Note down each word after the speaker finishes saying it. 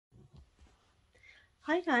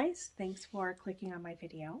Hi guys, thanks for clicking on my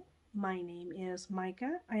video. My name is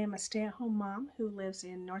Micah. I am a stay-at-home mom who lives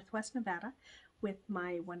in Northwest Nevada with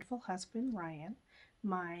my wonderful husband Ryan,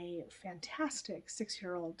 my fantastic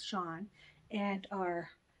 6-year-old Sean, and our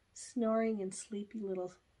snoring and sleepy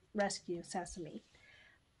little rescue Sesame.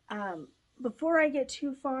 Um, Before I get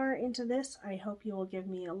too far into this, I hope you will give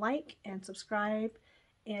me a like and subscribe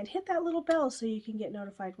and hit that little bell so you can get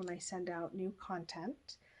notified when I send out new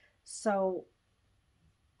content. So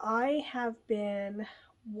I have been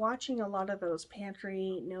watching a lot of those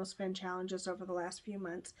pantry no spend challenges over the last few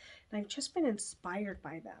months, and I've just been inspired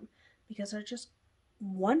by them because they're just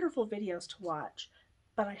wonderful videos to watch.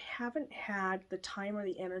 But I haven't had the time or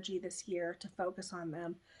the energy this year to focus on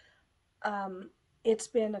them. Um, it's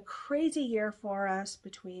been a crazy year for us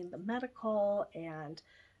between the medical and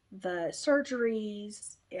the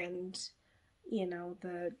surgeries and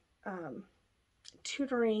the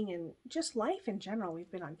tutoring and just life in general.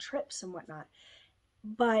 We've been on trips and whatnot.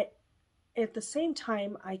 But at the same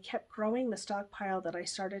time, I kept growing the stockpile that I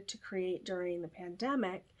started to create during the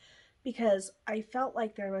pandemic because I felt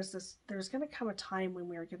like there was going to come a time when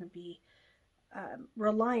we were going to be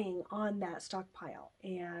relying on that stockpile.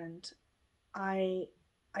 And I,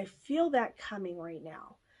 I feel that coming right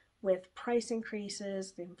now with price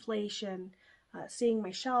increases, the inflation, seeing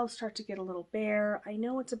my shelves start to get a little bare. I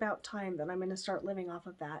know it's about time that I'm going to start living off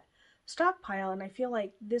of that stockpile, and I feel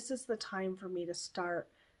like this is the time for me to start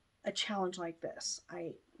a challenge like this.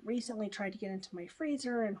 I recently tried to get into my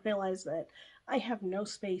freezer and realized that I have no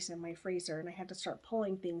space in my freezer, and I had to start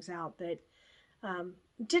pulling things out that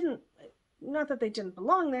didn't, not that they didn't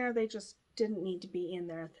belong there, they just didn't need to be in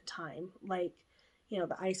there at the time, like,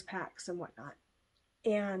 the ice packs and whatnot.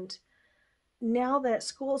 And now that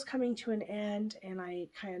school is coming to an end and I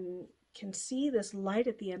can see this light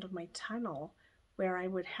at the end of my tunnel where I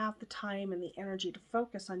would have the time and the energy to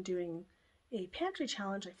focus on doing a pantry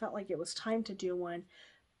challenge, I felt like it was time to do one,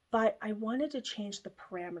 but I wanted to change the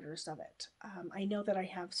parameters of it. I know that I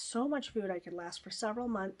have so much food I could last for several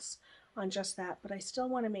months on just that, but I still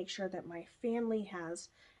want to make sure that my family has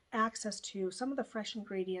access to some of the fresh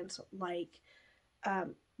ingredients like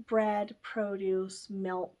um, bread, produce,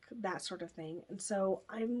 milk, that sort of thing. And so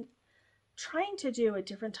I'm trying to do a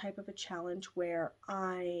different type of a challenge where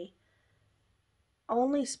I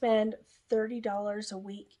only spend $30 a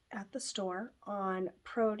week at the store on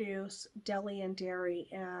produce, deli and dairy,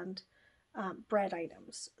 and bread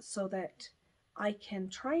items so that I can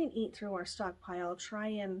try and eat through our stockpile, try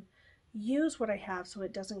and use what I have so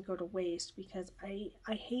it doesn't go to waste because I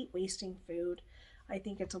hate wasting food. I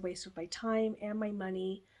think it's a waste of my time and my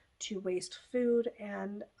money to waste food,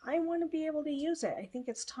 and I want to be able to use it. I think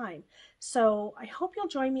it's time. So I hope you'll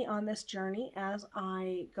join me on this journey as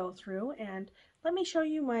I go through, and let me show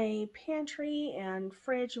you my pantry and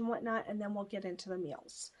fridge and whatnot, and then we'll get into the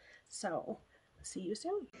meals. So see you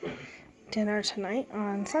soon. Dinner tonight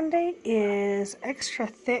on Sunday is extra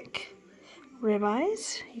thick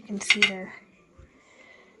ribeyes. You can see they're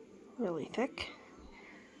really thick.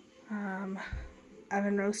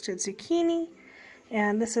 Oven roasted zucchini,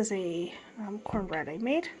 and this is a cornbread I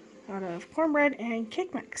made out of cornbread and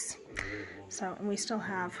cake mix. So, and we still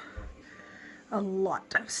have a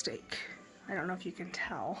lot of steak. I don't know if you can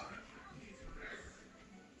tell.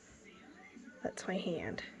 That's my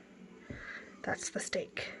hand. That's the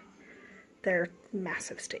steak. They're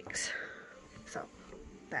massive steaks. So,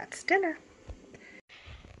 that's dinner.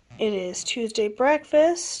 It is Tuesday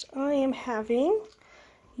breakfast. I am having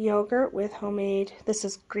yogurt with homemade, this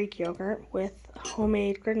is Greek yogurt with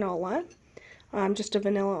homemade granola, just a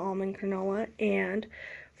vanilla almond granola and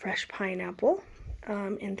fresh pineapple.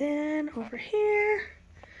 And then over here,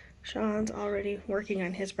 Sean's already working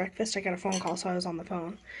on his breakfast. I got a phone call, so I was on the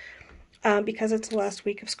phone. Because it's the last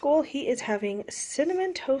week of school, he is having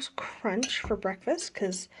Cinnamon Toast Crunch for breakfast,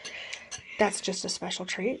 because that's just a special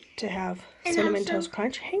treat to have Cinnamon Toast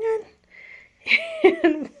Crunch. Hang on.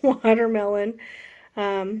 And watermelon.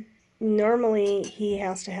 Normally he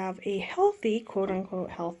has to have a healthy, quote-unquote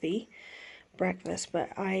healthy breakfast,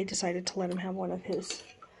 but I decided to let him have one of his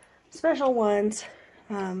special ones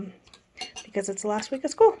because it's the last week of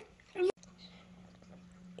school.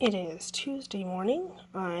 It is Tuesday morning.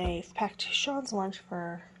 I've packed Sean's lunch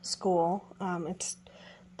for school. It's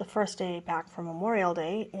the first day back from Memorial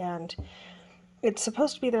Day, and it's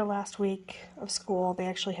supposed to be their last week of school. They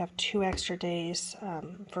actually have 2 extra days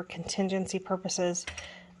for contingency purposes.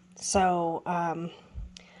 So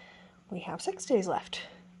we have 6 days left.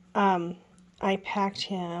 I packed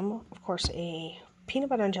him, of course, a peanut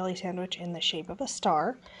butter and jelly sandwich in the shape of a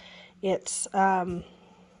star. It's, and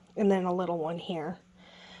then a little one here.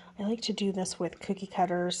 I like to do this with cookie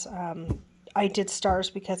cutters. I did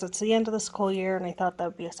stars because it's the end of the school year and I thought that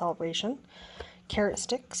would be a celebration. Carrot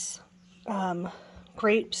sticks,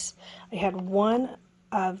 grapes. I had one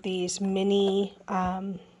of these mini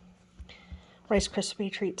Rice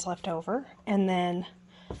Krispie treats left over, and then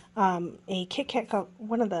a Kit Kat,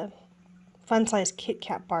 one of the fun-sized Kit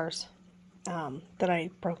Kat bars that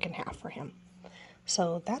I broke in half for him.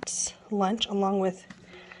 So that's lunch along with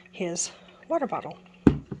his water bottle.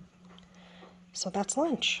 So that's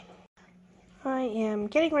lunch. I am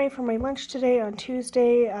getting ready for my lunch today on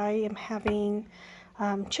Tuesday. I am having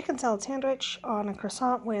chicken salad sandwich on a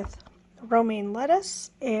croissant with romaine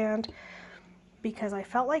lettuce, and because I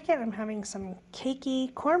felt like it, I'm having some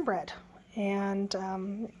cakey cornbread. And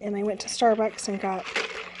I went to Starbucks and got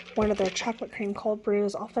one of their chocolate cream cold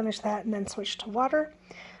brews. I'll finish that and then switch to water.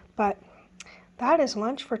 But that is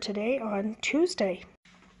lunch for today on Tuesday.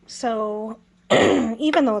 So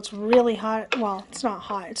even though it's really hot, well, it's not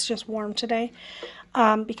hot, it's just warm today,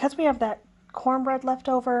 because we have that cornbread left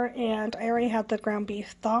over and I already had the ground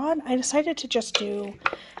beef thawed, I decided to just do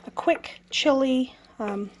a quick chili.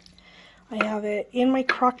 I have it in my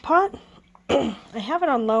crock pot. I have it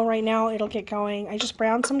on low right now. It'll get going. I just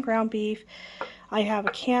browned some ground beef. I have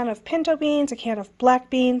a can of pinto beans, a can of black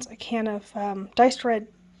beans, a can of diced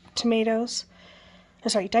tomatoes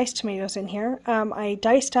in here. I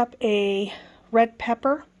diced up a red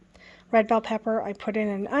bell pepper. I put in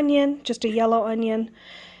an onion, just a yellow onion,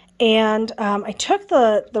 and I took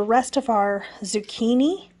the rest of our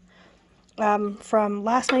zucchini from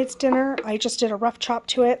last night's dinner. I just did a rough chop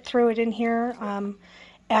to it, threw it in here,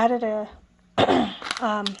 added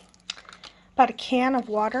about a can of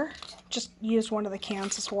water, just used one of the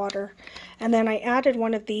cans as water, and then I added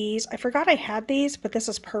one of these. I forgot I had these, but this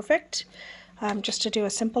is perfect just to do a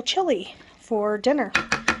simple chili for dinner.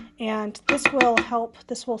 And this will help,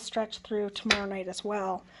 this will stretch through tomorrow night as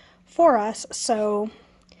well for us. So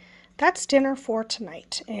that's dinner for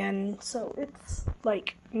tonight. And so it's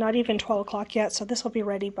like not even 12 o'clock yet, so this will be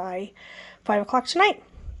ready by 5 o'clock tonight.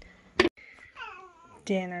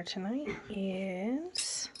 Dinner tonight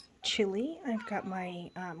is chili. I've got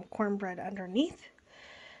my cornbread underneath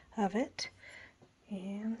of it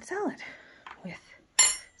and salad with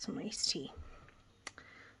some iced tea.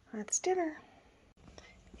 That's dinner.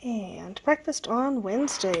 And breakfast on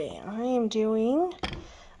Wednesday, I am doing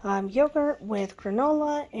yogurt with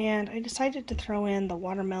granola, and I decided to throw in the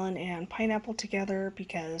watermelon and pineapple together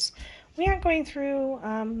because we aren't going through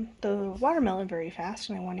the watermelon very fast,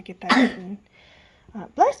 and I want to get that eaten.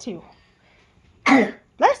 Bless you.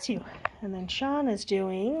 Bless you. And then Sean is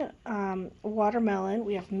doing watermelon.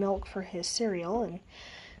 We have milk for his cereal, and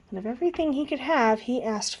of everything he could have, he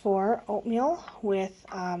asked for oatmeal with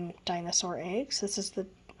dinosaur eggs. This is the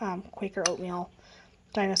Quaker oatmeal,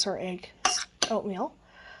 dinosaur egg oatmeal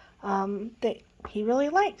that he really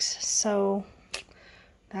likes. So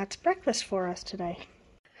that's breakfast for us today.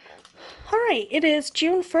 Alright, it is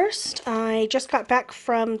June 1st. I just got back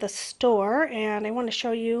from the store and I want to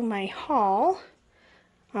show you my haul.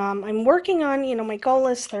 I'm working on, my goal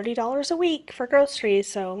is $30 a week for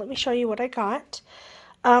groceries, so let me show you what I got.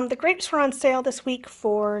 The grapes were on sale this week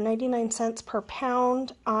for 99 cents per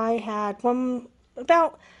pound. I had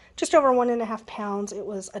about just over 1.5 pounds. It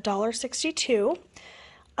was $1.62.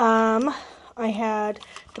 I had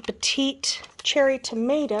the petite cherry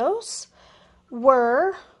tomatoes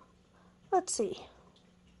were, let's see,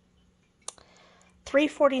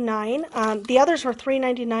 $3.49. The others were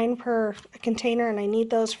 $3.99 per container, and I need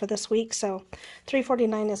those for this week, so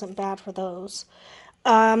 $3.49 isn't bad for those.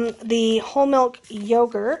 The whole milk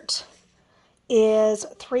yogurt is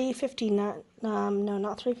 $3.59. No,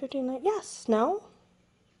 not $3.59. Yes, no.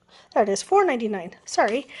 There it is, $4.99.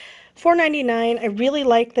 Sorry, $4.99. I really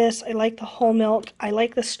like this. I like the whole milk. I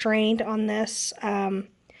like the strained on this.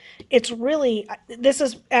 It's really, this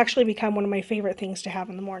has actually become one of my favorite things to have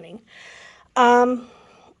in the morning. The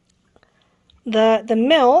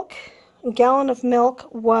milk, a gallon of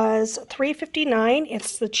milk was $3.59.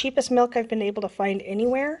 It's the cheapest milk I've been able to find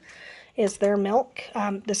anywhere, is their milk,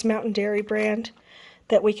 this Mountain Dairy brand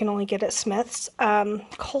that we can only get at Smith's.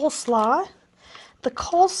 Coleslaw. The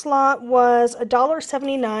coleslaw was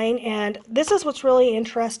 $1.79, and this is what's really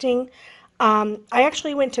interesting. I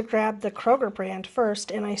actually went to grab the Kroger brand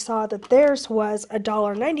first, and I saw that theirs was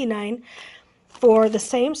 $1.99 for the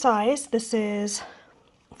same size. This is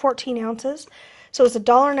 14 ounces. So it's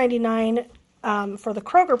 $1.99 for the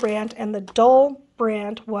Kroger brand, and the Dole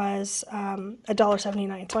brand was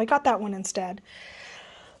 $1.79. So I got that one instead.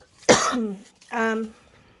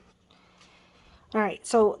 All right,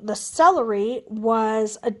 so the celery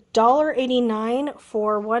was $1.89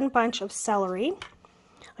 for one bunch of celery.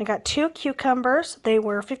 I got 2 cucumbers. They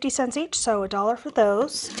were 50 cents each, so $1 for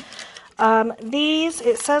those. These,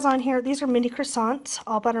 it says on here, these are mini croissants,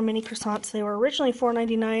 all butter mini croissants. They were originally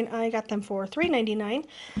 $4.99. I got them for $3.99.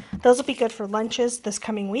 Those will be good for lunches this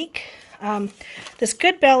coming week. This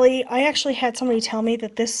Good Belly, I actually had somebody tell me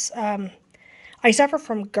that this, I suffer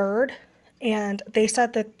from GERD, and they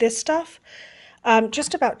said that this stuff,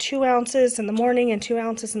 just about 2 ounces in the morning and 2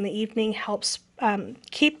 ounces in the evening helps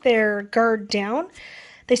keep their GERD down.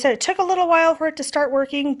 They said it took a little while for it to start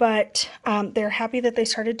working, but they're happy that they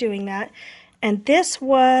started doing that. And this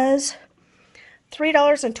was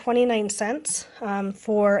 $3.29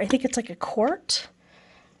 for, I think it's like a quart,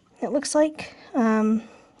 it looks like.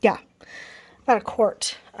 Yeah, about a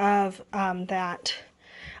quart of that.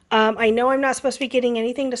 I know I'm not supposed to be getting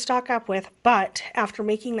anything to stock up with, but after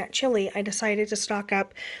making that chili, I decided to stock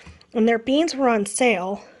up. And their beans were on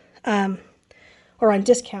sale, or on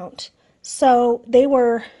discount. So they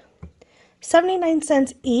were 79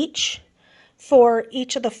 cents each for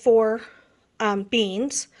each of the 4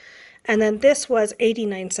 beans. And then this was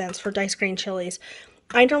 89 cents for diced green chilies.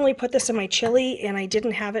 I normally put this in my chili, and I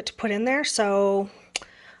didn't have it to put in there, so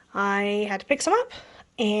I had to pick some up.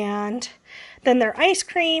 And then their ice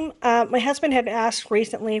cream, my husband had asked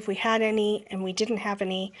recently if we had any, and we didn't have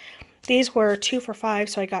any. These were 2 for $5,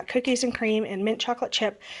 so I got cookies and cream and mint chocolate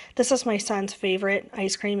chip. This is my son's favorite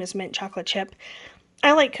ice cream, is mint chocolate chip.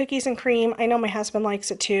 I like cookies and cream. I know my husband likes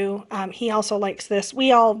it too. He also likes this.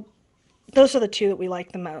 Those are the 2 that we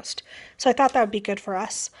like the most. So I thought that would be good for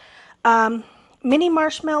us. Mini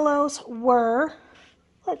marshmallows were,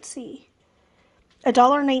 let's see,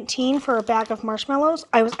 $1.19 for a bag of marshmallows.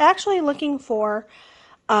 I was actually looking for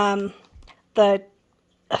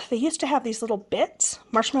they used to have these little bits,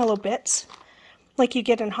 marshmallow bits, like you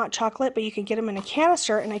get in hot chocolate, but you can get them in a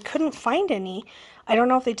canister, and I couldn't find any. I don't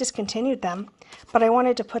know if they discontinued them, but I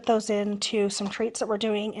wanted to put those into some treats that we're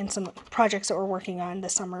doing and some projects that we're working on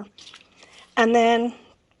this summer. And then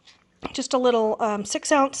just a little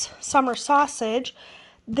 6-ounce summer sausage.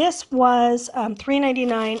 This was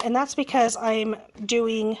 $3.99, and that's because I'm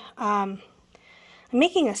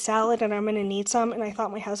making a salad, and I'm going to need some, and I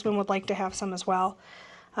thought my husband would like to have some as well,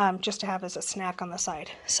 just to have as a snack on the side.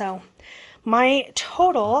 So my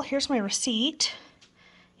total, here's my receipt.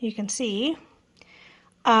 You can see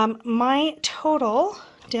my total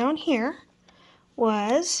down here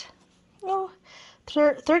was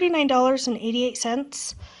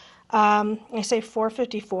 $39.88. I say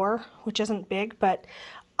 $4.54, which isn't big, but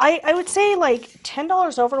I would say like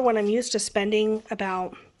 $10 over when I'm used to spending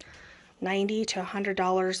about $90 to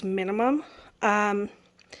 $100 minimum.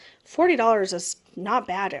 $40 is not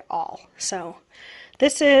bad at all. So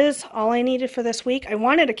this is all I needed for this week. I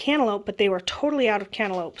wanted a cantaloupe, but they were totally out of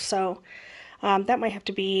cantaloupe, so that might have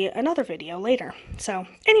to be another video later. So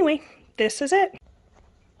anyway, this is it.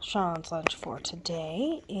 Sean's lunch for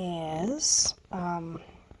today is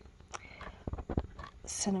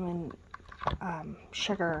cinnamon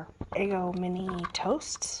sugar Eggo mini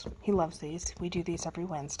toasts. He loves these. We do these every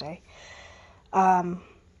Wednesday. A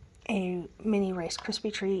mini Rice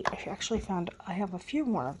Krispie treat. I actually found I have a few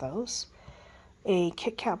more of those. A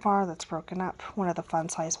Kit Kat bar that's broken up, one of the fun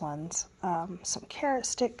size ones. Some carrot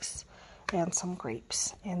sticks and some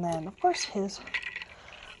grapes. And then of course his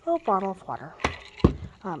little bottle of water.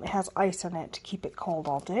 It has ice in it to keep it cold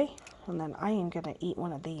all day. And then I am going to eat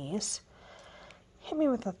one of these. Hit me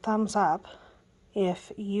with a thumbs up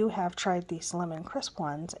if you have tried these lemon crisp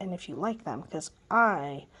ones and if you like them, because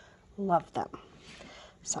I love them.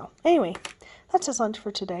 So anyway, that's his lunch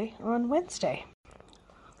for today on Wednesday.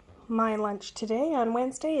 My lunch today on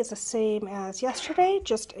Wednesday is the same as yesterday,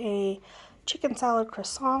 just a chicken salad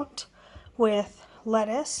croissant with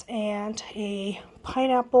lettuce and a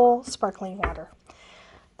pineapple sparkling water.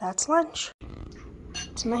 That's lunch.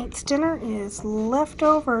 Tonight's dinner is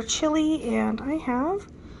leftover chili, and I have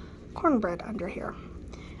cornbread under here.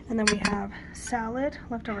 And then we have salad,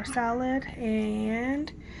 leftover salad,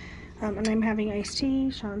 and I'm having iced tea.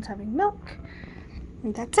 Sean's having milk.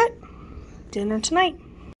 And that's it. Dinner tonight.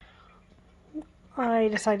 I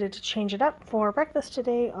decided to change it up for breakfast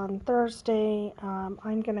today on Thursday.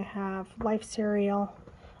 I'm going to have Life cereal.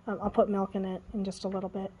 I'll put milk in it in just a little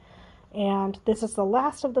bit. And this is the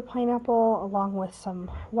last of the pineapple, along with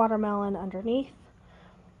some watermelon underneath.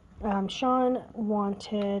 Sean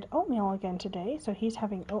wanted oatmeal again today, so he's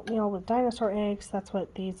having oatmeal with dinosaur eggs. That's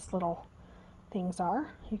what these little things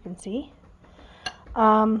are, you can see.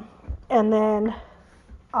 And then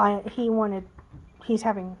he's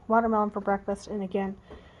having watermelon for breakfast, and again,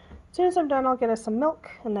 As soon as I'm done, I'll get us some milk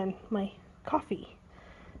and then my coffee.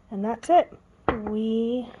 And that's it.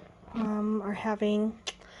 We are having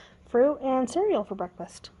fruit and cereal for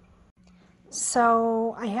breakfast.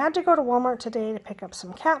 So I had to go to Walmart today to pick up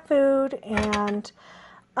some cat food, and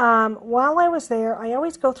while I was there, I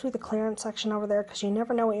always go through the clearance section over there because you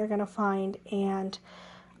never know what you're going to find, and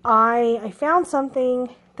I found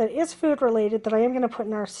something that is food related that I am going to put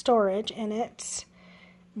in our storage, and it's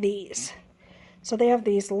these. So they have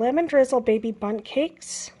these lemon drizzle baby bundt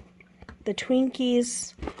cakes, the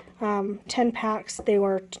Twinkies, 10 packs. They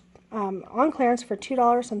were on clearance for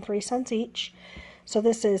 $2.03 each. So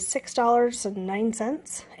this is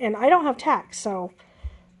 $6.09, and I don't have tax, so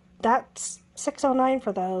that's $6.09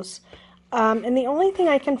 for those. And the only thing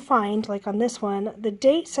I can find, like on this one, the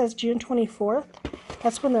date says June 24th.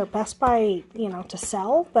 That's when they're best by, to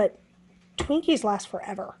sell, but Twinkies last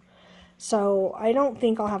forever. So I don't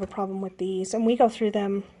think I'll have a problem with these, and we go through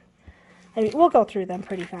them. We'll go through them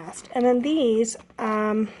pretty fast. And then these,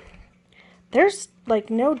 there's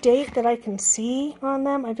like no date that I can see on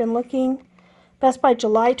them. I've been looking. Best by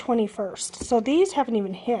July 21st. So these haven't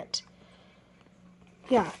even hit.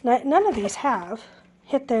 Yeah, none of these have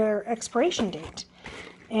hit their expiration date.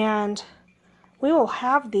 And we will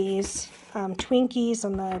have these Twinkies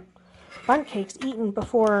and the bundt cakes eaten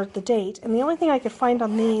before the date. And the only thing I could find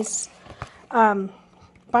on these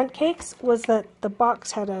bundt cakes was that the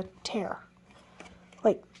box had a tear.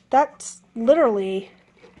 Like, that's literally,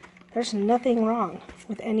 there's nothing wrong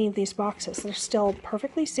with any of these boxes. They're still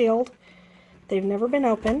perfectly sealed. They've never been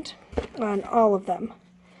opened on all of them.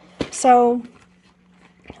 So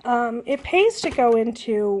it pays to go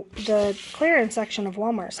into the clearance section of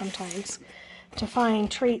Walmart sometimes to find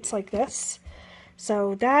treats like this.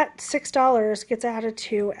 So that $6 gets added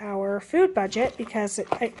to our food budget because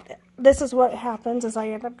this is what happens is I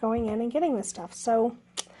end up going in and getting this stuff. So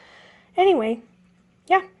anyway,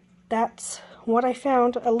 yeah, that's what I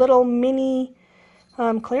found. A little mini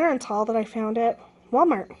clearance haul that I found at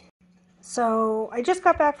Walmart. So I just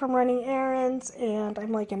got back from running errands, and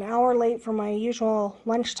I'm like an hour late for my usual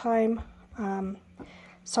lunchtime.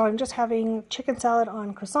 So I'm just having chicken salad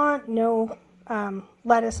on croissant, no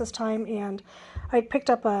lettuce this time, and I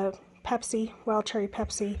picked up a Pepsi, wild cherry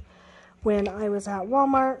Pepsi, when I was at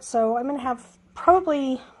Walmart. So I'm going to have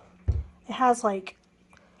probably, it has like,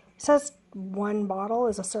 it says one bottle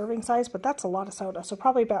is a serving size, but that's a lot of soda. So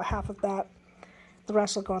probably about half of that. The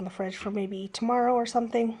rest will go in the fridge for maybe tomorrow or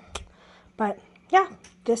something. But yeah,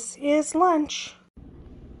 this is lunch.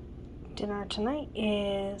 Dinner tonight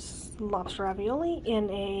is lobster ravioli in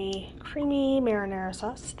a creamy marinara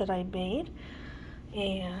sauce that I made,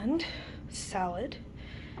 and salad,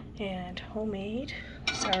 and homemade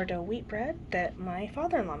sourdough wheat bread that my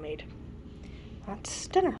father-in-law made. That's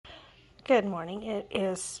dinner. Good morning. It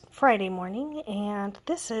is Friday morning, and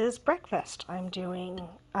this is breakfast. I'm doing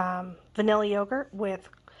vanilla yogurt with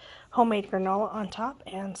homemade granola on top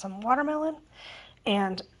and some watermelon,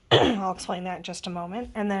 and I'll explain that in just a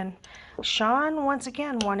moment. And then Sean once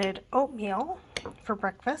again wanted oatmeal for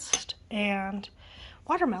breakfast and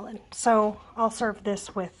watermelon, so I'll serve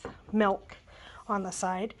this with milk on the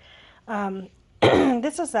side.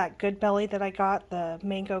 This is that Good Belly that I got, the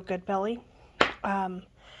mango Good Belly.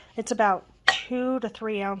 It's about 2 to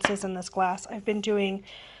 3 ounces in this glass. I've been doing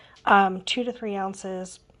 2 to 3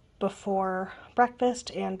 ounces before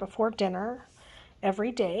breakfast and before dinner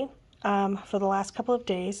every day for the last couple of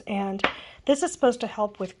days, and this is supposed to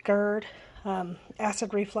help with GERD,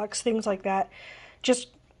 acid reflux, things like that. Just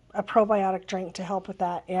a probiotic drink to help with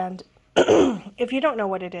that. And if you don't know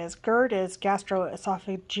what it is, GERD is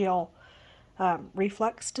gastroesophageal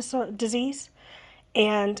reflux disease,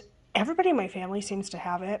 and everybody in my family seems to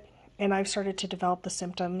have it, and I've started to develop the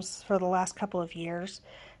symptoms for the last couple of years.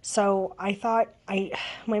 So I thought,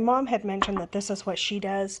 my mom had mentioned that this is what she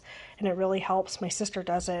does, and it really helps. My sister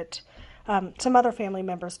does it. Some other family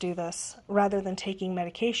members do this rather than taking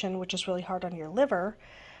medication, which is really hard on your liver.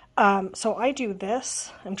 So I do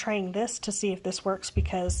this. I'm trying this to see if this works,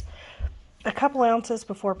 because a couple ounces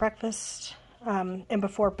before breakfast and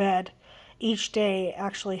before bed each day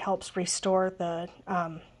actually helps restore the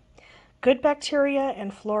good bacteria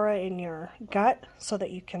and flora in your gut so that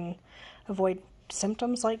you can avoid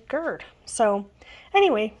symptoms like GERD. So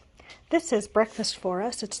anyway, this is breakfast for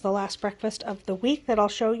us. It's the last breakfast of the week that I'll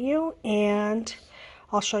show you, and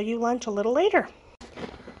I'll show you lunch a little later.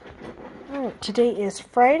 All right, today is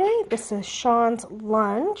Friday. This is Sean's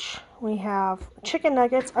lunch. We have chicken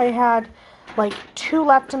nuggets. I had like 2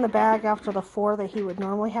 left in the bag after the 4 that he would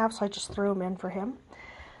normally have, so I just threw them in for him.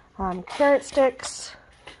 Carrot sticks,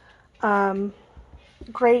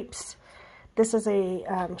 grapes. This is a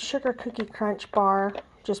sugar cookie crunch bar,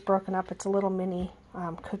 just broken up. It's a little mini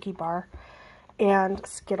cookie bar. And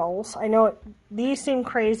Skittles. I know these seem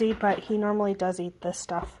crazy, but he normally does eat this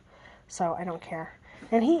stuff, so I don't care.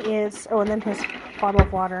 And he is, oh, and then his bottle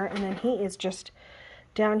of water, and then he is just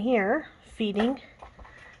down here feeding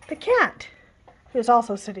the cat, who's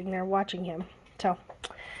also sitting there watching him. So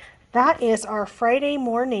that is our Friday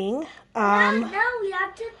morning. No, we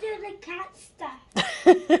have to do the cat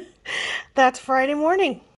stuff. That's Friday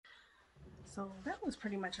morning. So that was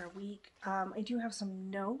pretty much our week. I do have some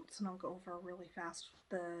notes, and I'll go over really fast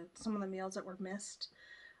some of the meals that were missed.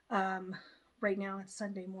 Right now it's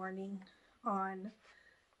Sunday morning on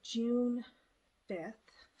June 5th,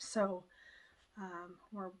 so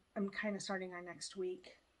I'm kind of starting our next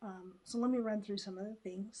week. So let me run through some of the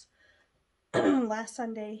things. Last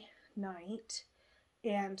Sunday night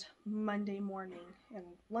and Monday morning and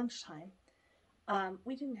lunchtime,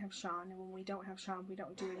 we didn't have Sean, and when we don't have Sean, we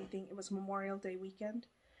don't do anything. It was Memorial Day weekend.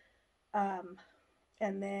 And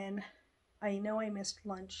then I know I missed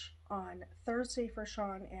lunch on Thursday for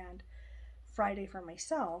Sean and Friday for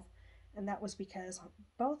myself, and that was because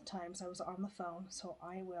both times I was on the phone, so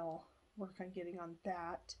I will work on getting on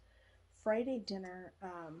that. Friday dinner,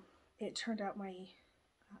 it turned out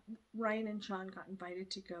Ryan and Sean got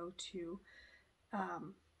invited to go to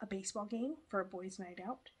a baseball game for a boys' night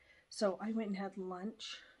out. So I went and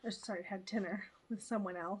had dinner with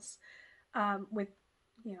someone else, with,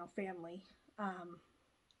 family.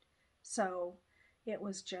 So it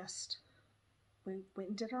was just, we went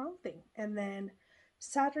and did our own thing. And then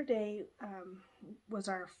Saturday was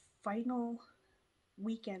our final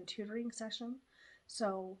weekend tutoring session.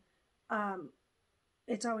 So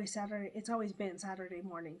it's always Saturday. It's always been Saturday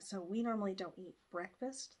morning. So we normally don't eat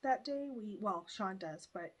breakfast that day. Sean does,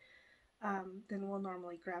 but then we'll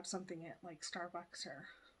normally grab something at like Starbucks or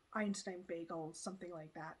Einstein Bagels, something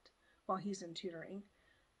like that, while he's in tutoring.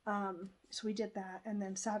 So we did that, and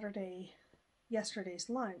then yesterday's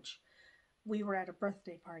lunch, we were at a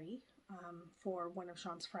birthday party for one of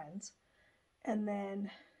Sean's friends, and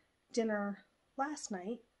then dinner last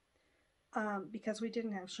night. Because we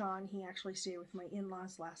didn't have Sean, he actually stayed with my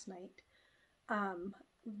in-laws last night.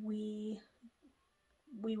 We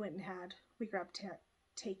went and we grabbed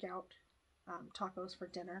takeout tacos for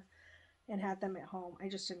dinner and had them at home. I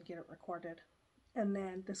just didn't get it recorded. And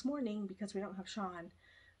then this morning, because we don't have Sean,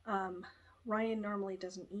 Ryan normally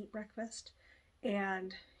doesn't eat breakfast,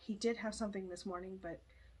 and he did have something this morning, but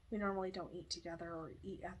we normally don't eat together or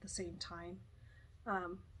eat at the same time.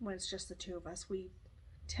 When it's just the two of us, we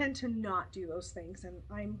tend to not do those things, and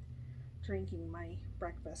I'm drinking my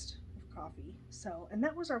breakfast of coffee. So, and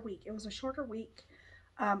that was our week. It was a shorter week.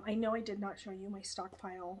 I know I did not show you my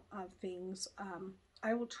stockpile of things.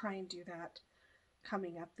 I will try and do that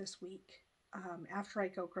coming up this week, after I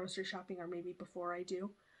go grocery shopping, or maybe before I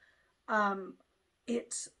do.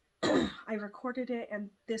 It's I recorded it,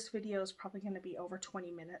 and this video is probably going to be over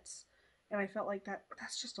 20 minutes, and I felt like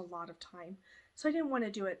that's just a lot of time, so I didn't want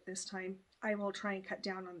to do it this time. I will try and cut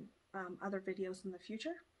down on other videos in the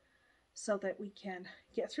future so that we can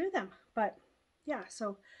get through them. But yeah,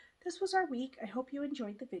 so this was our week. I hope you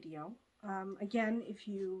enjoyed the video. Again, if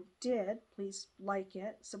you did, please like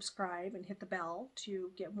it, subscribe, and hit the bell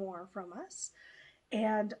to get more from us.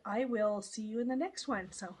 And I will see you in the next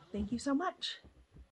one. So thank you so much.